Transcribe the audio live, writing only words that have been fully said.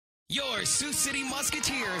Your Sioux City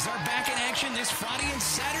Musketeers are back in action this Friday and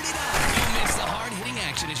Saturday night. Don't miss the hard-hitting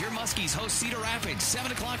action as your Muskies host Cedar Rapids, 7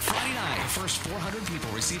 o'clock Friday night. The first 400 people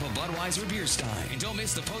receive a Budweiser beer stein. And don't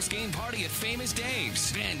miss the post-game party at Famous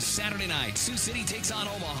Dave's. Then Saturday night, Sioux City takes on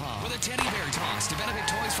Omaha with a teddy bear toss to benefit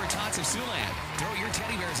Toys for Tots of Siouxland. Throw your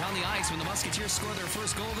teddy bears on the ice when the Musketeers score their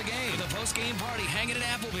first goal of the game. With a post-game party hanging at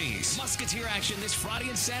Applebee's. Musketeer action this Friday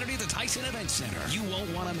and Saturday at the Tyson Event Center. You won't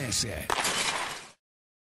want to miss it.